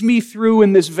leads me through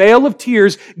in this vale of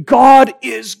tears, God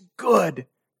is good.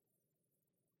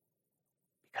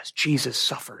 Because Jesus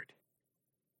suffered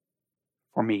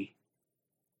for me.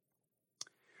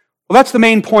 Well, that's the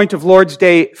main point of Lord's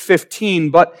Day 15,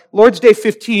 but Lord's Day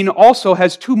 15 also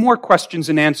has two more questions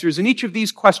and answers, and each of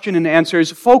these questions and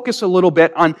answers focus a little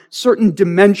bit on certain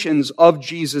dimensions of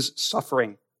Jesus'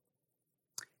 suffering.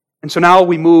 And so now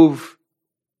we move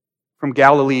from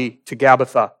Galilee to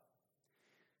Golgotha.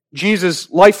 Jesus'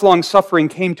 lifelong suffering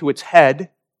came to its head at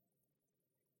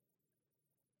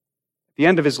the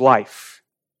end of his life,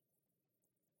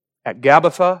 at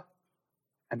Golgotha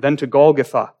and then to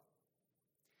Golgotha.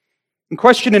 In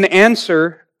question and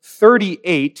answer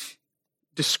 38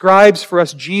 describes for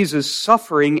us Jesus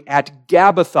suffering at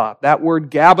Golgotha. That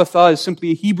word Golgotha is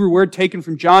simply a Hebrew word taken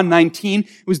from John 19.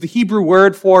 It was the Hebrew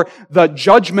word for the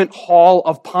judgment hall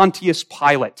of Pontius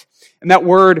Pilate. And that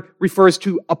word refers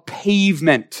to a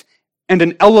pavement and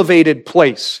an elevated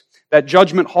place. That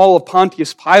judgment hall of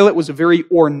Pontius Pilate was a very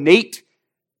ornate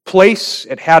place.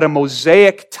 It had a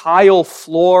mosaic tile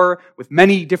floor with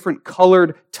many different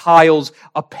colored tiles,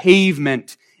 a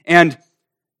pavement. And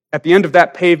at the end of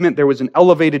that pavement, there was an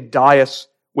elevated dais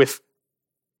with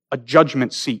a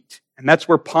judgment seat. And that's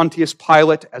where Pontius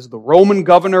Pilate, as the Roman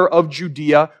governor of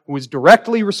Judea, who was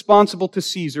directly responsible to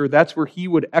Caesar, that's where he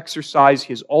would exercise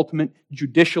his ultimate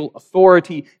judicial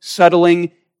authority,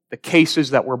 settling the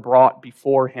cases that were brought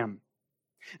before him.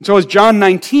 And so as John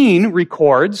 19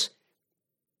 records,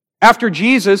 after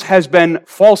Jesus has been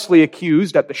falsely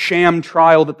accused at the sham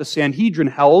trial that the Sanhedrin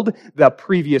held the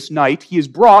previous night, he is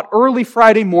brought early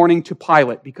Friday morning to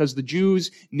Pilate because the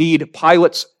Jews need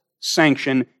Pilate's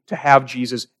sanction to have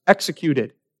Jesus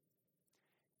executed.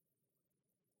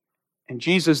 And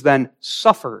Jesus then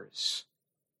suffers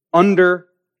under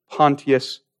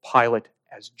Pontius Pilate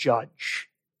as judge.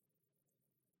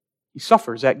 He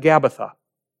suffers at Golgotha.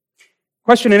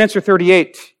 Question and answer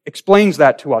 38 explains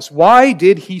that to us. Why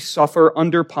did he suffer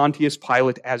under Pontius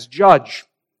Pilate as judge?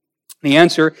 The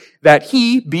answer, that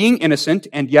he, being innocent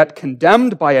and yet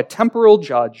condemned by a temporal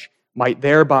judge, might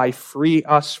thereby free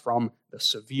us from the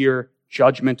severe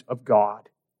judgment of God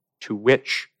to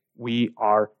which we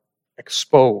are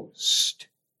exposed.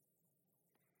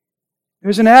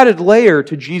 There's an added layer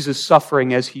to Jesus'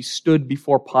 suffering as he stood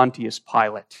before Pontius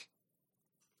Pilate.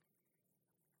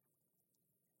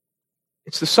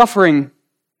 It's the suffering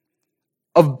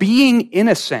of being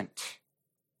innocent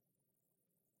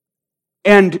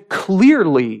and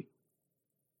clearly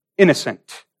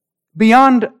innocent,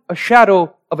 beyond a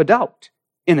shadow of a doubt,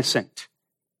 innocent,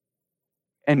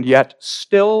 and yet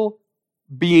still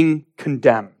being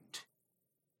condemned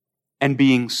and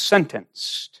being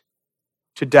sentenced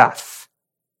to death.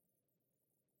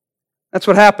 That's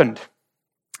what happened.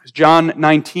 As John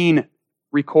 19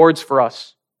 records for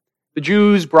us, the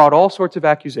Jews brought all sorts of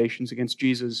accusations against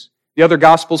Jesus. The other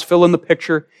Gospels fill in the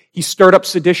picture. He stirred up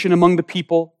sedition among the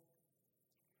people.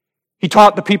 He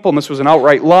taught the people, and this was an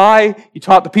outright lie, he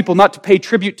taught the people not to pay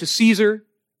tribute to Caesar.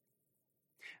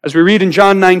 As we read in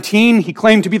John 19, he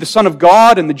claimed to be the Son of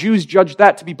God, and the Jews judged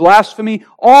that to be blasphemy.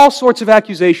 All sorts of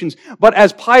accusations. But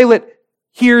as Pilate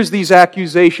hears these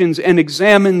accusations and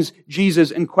examines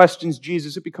Jesus and questions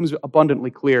Jesus, it becomes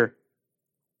abundantly clear.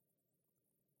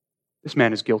 This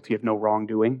man is guilty of no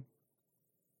wrongdoing.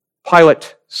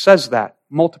 Pilate says that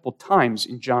multiple times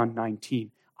in John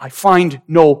 19. I find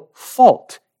no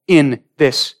fault in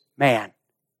this man.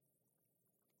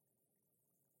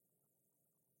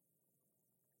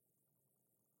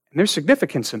 And there's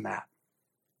significance in that.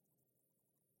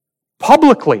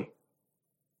 Publicly,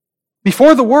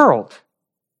 before the world,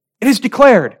 it is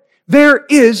declared, there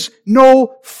is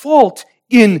no fault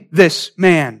in this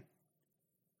man.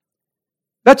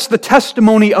 That's the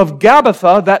testimony of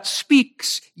Golgotha that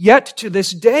speaks yet to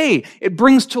this day. It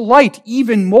brings to light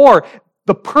even more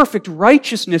the perfect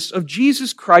righteousness of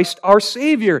Jesus Christ, our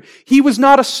Savior. He was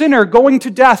not a sinner going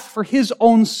to death for his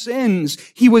own sins.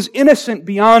 He was innocent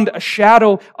beyond a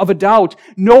shadow of a doubt.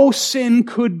 No sin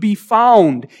could be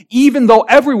found. Even though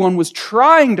everyone was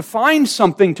trying to find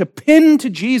something to pin to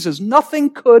Jesus,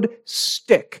 nothing could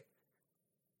stick.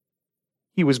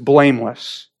 He was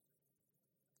blameless.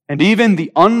 And even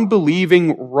the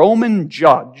unbelieving Roman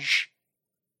judge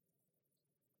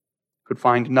could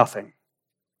find nothing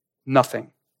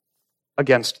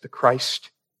against the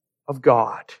Christ of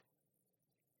God.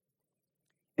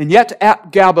 And yet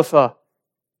at Golgotha,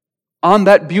 on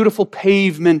that beautiful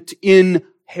pavement in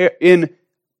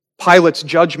Pilate's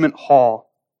judgment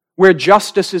hall, where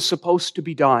justice is supposed to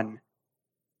be done,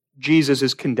 Jesus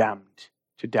is condemned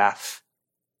to death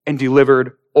and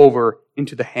delivered over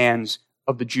into the hands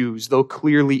of the Jews, though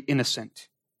clearly innocent.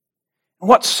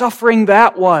 What suffering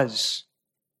that was.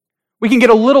 We can get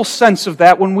a little sense of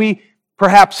that when we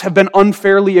perhaps have been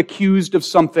unfairly accused of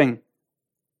something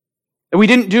that we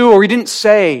didn't do or we didn't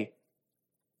say.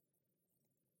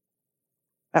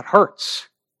 That hurts.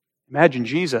 Imagine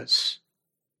Jesus,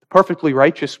 the perfectly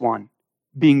righteous one,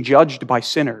 being judged by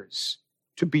sinners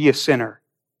to be a sinner.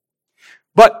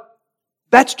 But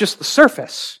that's just the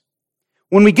surface.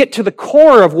 When we get to the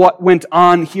core of what went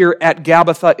on here at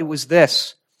Golgotha, it was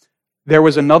this. There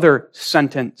was another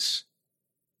sentence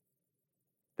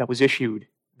that was issued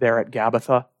there at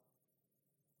Golgotha.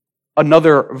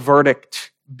 Another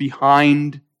verdict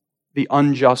behind the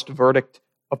unjust verdict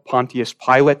of Pontius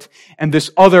Pilate. And this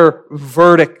other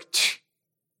verdict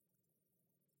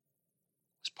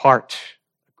was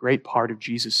a great part of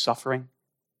Jesus' suffering.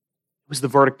 It was the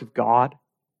verdict of God.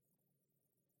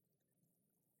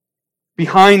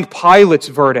 Behind Pilate's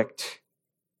verdict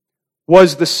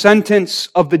was the sentence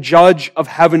of the judge of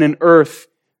heaven and earth,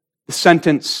 the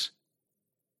sentence,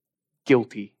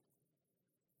 guilty,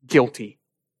 guilty,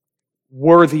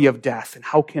 worthy of death. And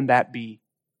how can that be?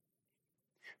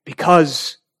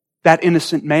 Because that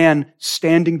innocent man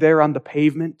standing there on the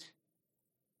pavement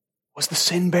was the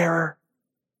sin bearer.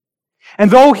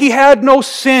 And though he had no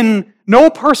sin,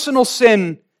 no personal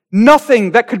sin,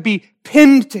 nothing that could be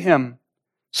pinned to him,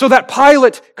 so that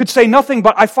Pilate could say nothing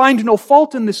but, I find no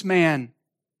fault in this man,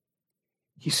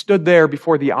 he stood there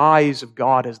before the eyes of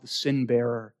God as the sin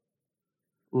bearer,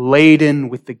 laden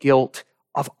with the guilt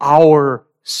of our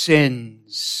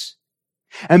sins.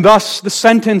 And thus the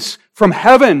sentence from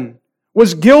heaven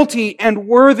was guilty and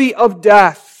worthy of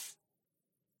death.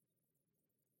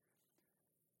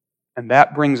 And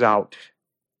that brings out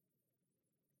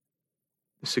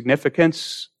the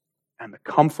significance and the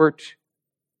comfort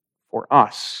for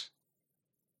us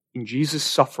in Jesus'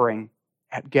 suffering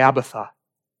at Golgotha.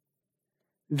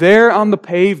 There on the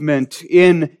pavement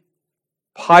in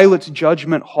Pilate's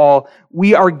judgment hall,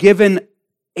 we are given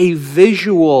a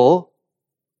visual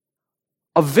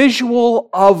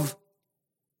of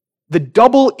the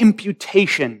double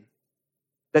imputation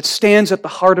that stands at the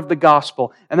heart of the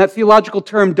gospel. And that theological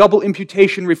term, double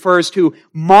imputation, refers to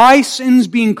my sins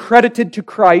being credited to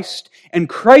Christ and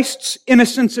Christ's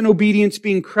innocence and obedience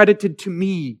being credited to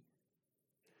me.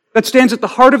 That stands at the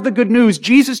heart of the good news.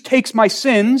 Jesus takes my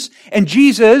sins and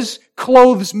Jesus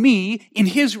clothes me in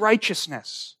His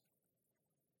righteousness.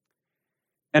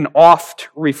 An oft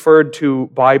referred to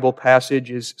Bible passage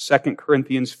is 2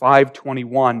 Corinthians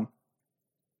 5:21.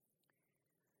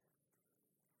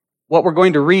 What we're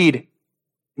going to read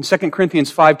in 2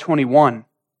 Corinthians 5:21,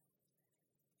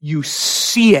 you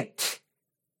see it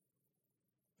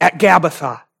at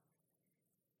Golgotha.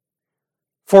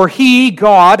 For He,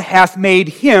 God, hath made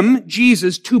Him,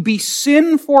 Jesus, to be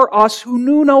sin for us who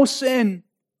knew no sin,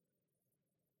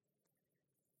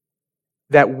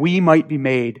 that we might be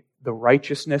made the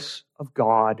righteousness of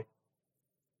God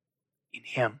in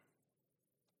Him.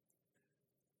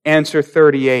 Answer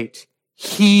 38.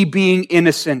 He being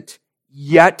innocent,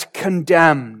 yet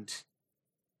condemned,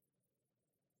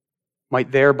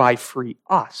 might thereby free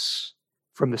us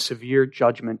from the severe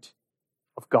judgment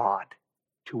of God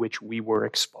to which we were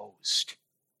exposed.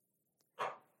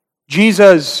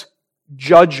 Jesus'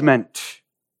 judgment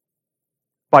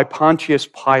by Pontius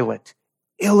Pilate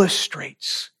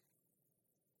illustrates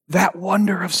that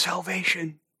wonder of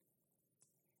salvation.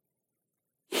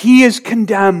 He is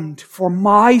condemned for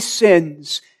my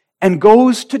sins and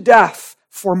goes to death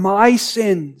for my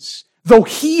sins, though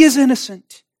He is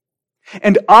innocent.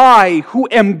 And I, who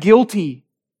am guilty,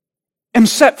 am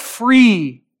set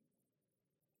free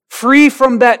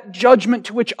from that judgment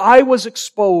to which I was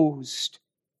exposed,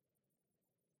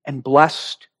 and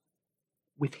blessed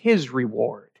with His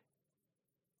reward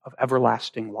of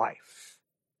everlasting life.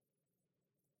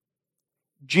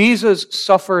 Jesus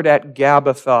suffered at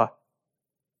Golgotha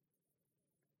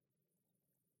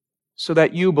so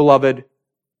that you, beloved,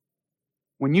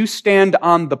 when you stand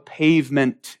on the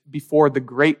pavement before the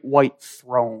great white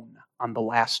throne on the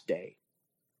last day,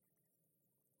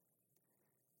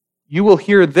 you will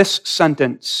hear this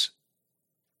sentence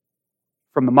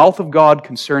from the mouth of God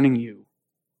concerning you.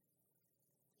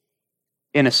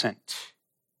 Innocent.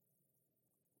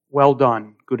 Well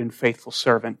done, good and faithful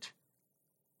servant.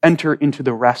 Enter into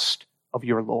the rest of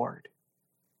your Lord.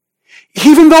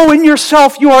 Even though in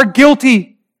yourself you are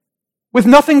guilty, with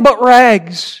nothing but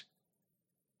rags,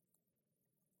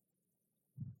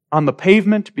 on the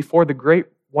pavement before the great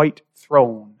white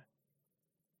throne,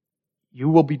 you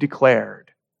will be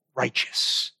declared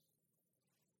righteous.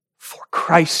 For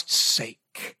Christ's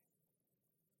sake,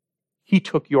 He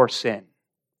took your sin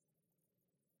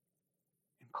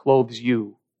and clothes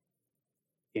you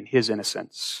in His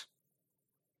innocence.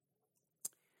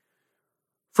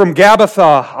 From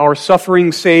Golgotha, our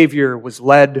suffering Savior was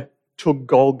led to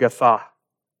Golgotha.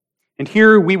 And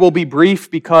here we will be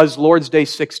brief because Lord's Day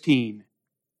 16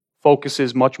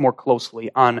 focuses much more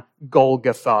closely on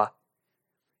Golgotha.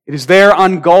 It is there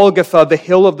on Golgotha, the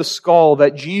hill of the skull,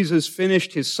 that Jesus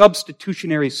finished His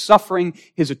substitutionary suffering,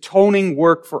 His atoning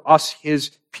work for us,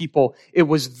 His people. It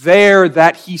was there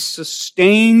that He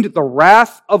sustained the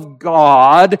wrath of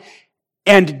God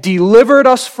and delivered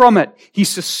us from it. He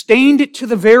sustained it to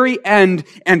the very end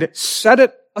and set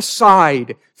it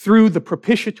aside through the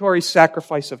propitiatory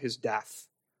sacrifice of His death.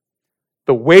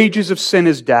 The wages of sin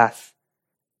is death,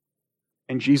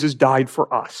 and Jesus died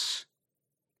for us.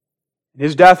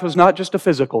 His death was not just a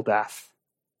physical death.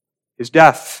 His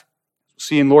death, we'll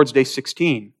see in Lord's Day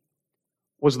 16,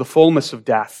 was the fullness of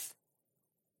death.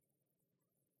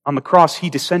 On the cross, He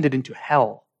descended into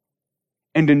hell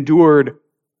and endured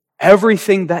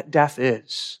everything that death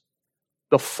is,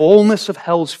 the fullness of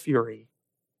hell's fury,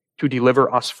 to deliver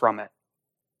us from it.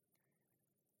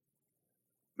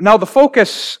 Now, the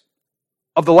focus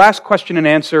of the last question and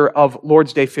answer of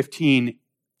Lord's Day 15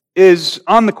 is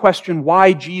on the question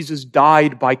why Jesus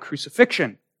died by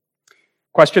crucifixion.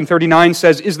 Question 39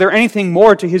 says, is there anything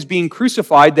more to His being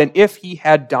crucified than if He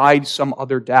had died some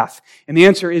other death? And the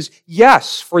answer is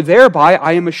yes, for thereby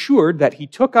I am assured that He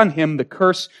took on Him the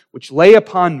curse which lay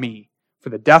upon me, for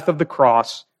the death of the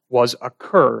cross was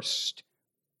accursed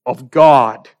of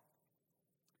God.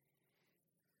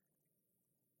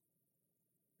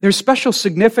 There's special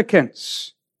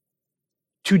significance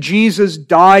to Jesus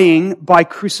dying by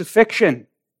crucifixion.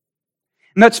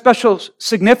 And that special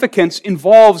significance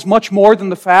involves much more than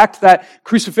the fact that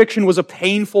crucifixion was a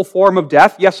painful form of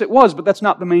death. Yes, it was, but that's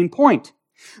not the main point.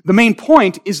 The main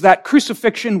point is that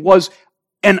crucifixion was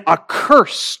an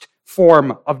accursed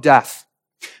form of death.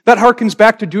 That harkens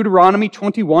back to Deuteronomy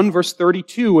 21, verse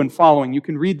 32 and following. You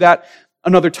can read that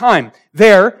another time.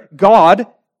 There, God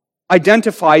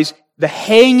identifies the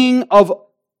hanging of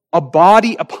a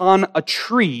body upon a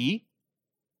tree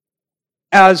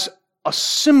as a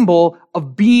symbol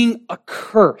of being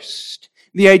accursed.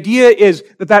 The idea is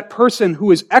that that person who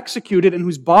is executed and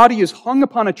whose body is hung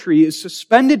upon a tree is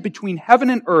suspended between heaven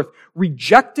and earth,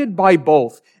 rejected by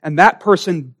both, and that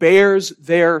person bears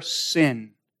their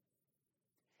sin.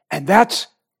 And that's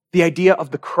the idea of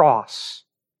the cross.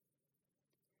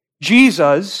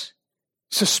 Jesus,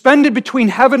 suspended between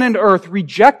heaven and earth,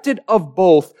 rejected of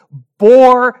both,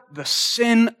 bore the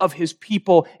sin of His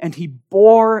people, and He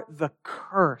bore the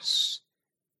curse.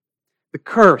 The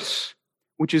curse,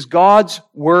 which is God's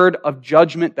word of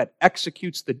judgment that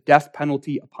executes the death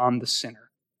penalty upon the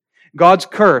sinner. God's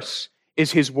curse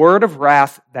is His word of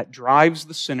wrath that drives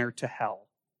the sinner to hell.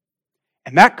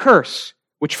 And that curse,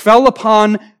 which fell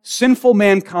upon sinful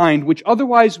mankind, which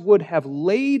otherwise would have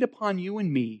laid upon you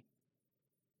and me,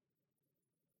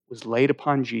 was laid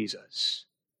upon Jesus.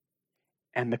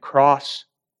 And the cross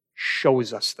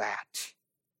shows us that.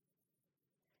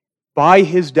 By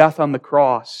His death on the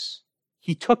cross,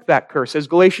 He took that curse. As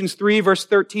Galatians 3 verse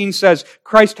 13 says,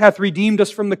 Christ hath redeemed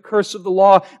us from the curse of the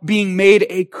law, being made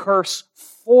a curse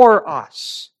for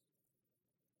us.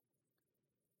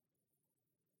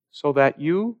 So that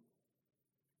you,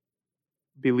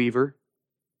 believer,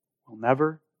 will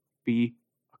never be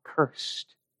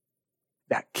accursed.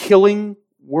 That killing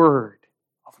word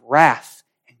of wrath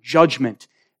and judgment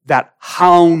that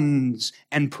hounds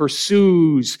and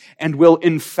pursues and will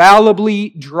infallibly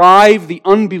drive the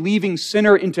unbelieving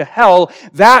sinner into hell,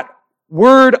 that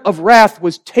word of wrath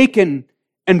was taken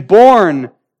and borne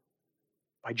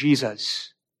by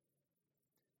Jesus.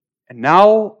 And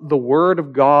now the word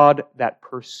of God that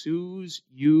pursues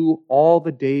you all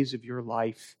the days of your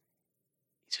life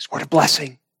is His word of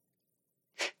blessing.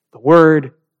 The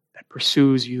word that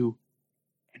pursues you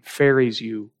and ferries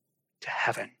you to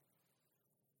heaven.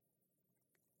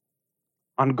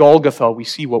 On Golgotha, we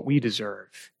see what we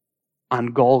deserve. On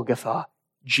Golgotha,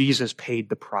 Jesus paid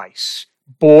the price,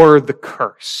 bore the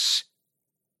curse,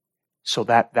 so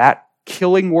that that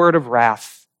killing word of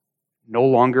wrath no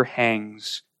longer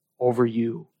hangs over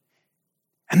you.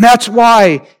 And that's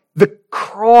why the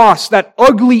cross, that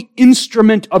ugly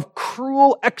instrument of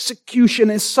cruel execution,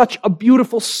 is such a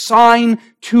beautiful sign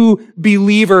to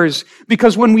believers.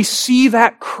 Because when we see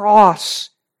that cross,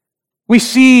 we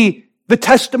see the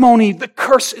testimony, the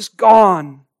curse is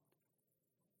gone.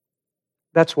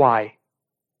 That's why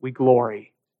we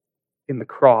glory in the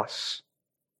cross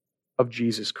of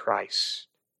Jesus Christ.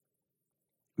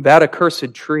 That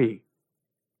accursed tree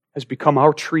has become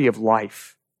our tree of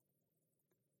life,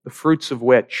 the fruits of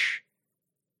which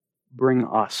bring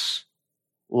us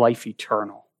life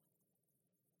eternal.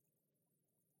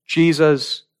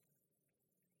 Jesus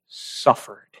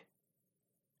suffered.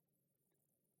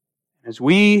 As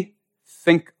we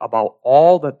think about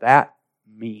all that that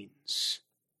means,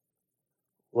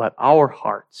 let our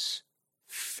hearts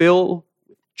fill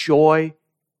with joy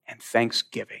and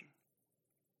thanksgiving.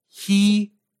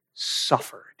 He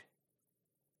suffered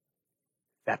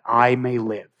that I may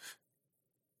live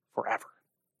forever.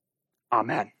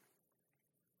 Amen.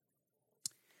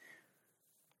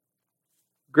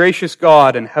 Gracious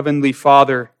God and Heavenly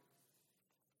Father,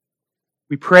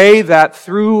 we pray that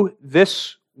through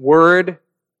this word,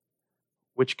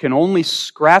 which can only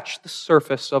scratch the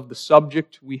surface of the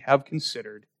subject we have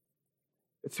considered,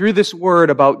 through this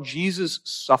word about Jesus'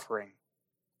 suffering,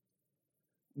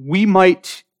 we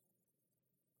might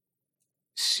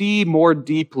see more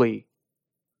deeply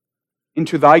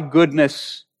into thy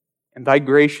goodness and thy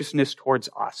graciousness towards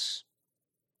us.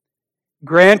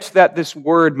 Grant that this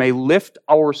word may lift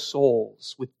our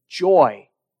souls with joy,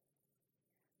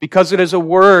 because it is a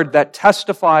word that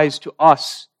testifies to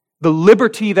us the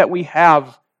liberty that we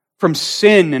have from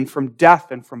sin and from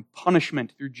death and from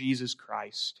punishment through Jesus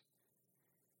Christ.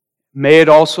 May it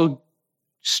also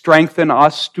strengthen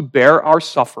us to bear our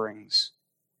sufferings,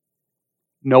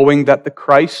 knowing that the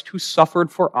Christ who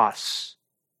suffered for us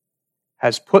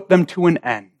has put them to an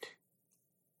end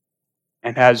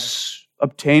and has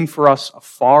obtained for us a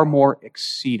far more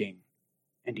exceeding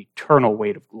and eternal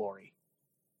weight of glory.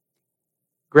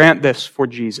 Grant this for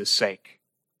Jesus' sake.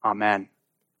 Amen.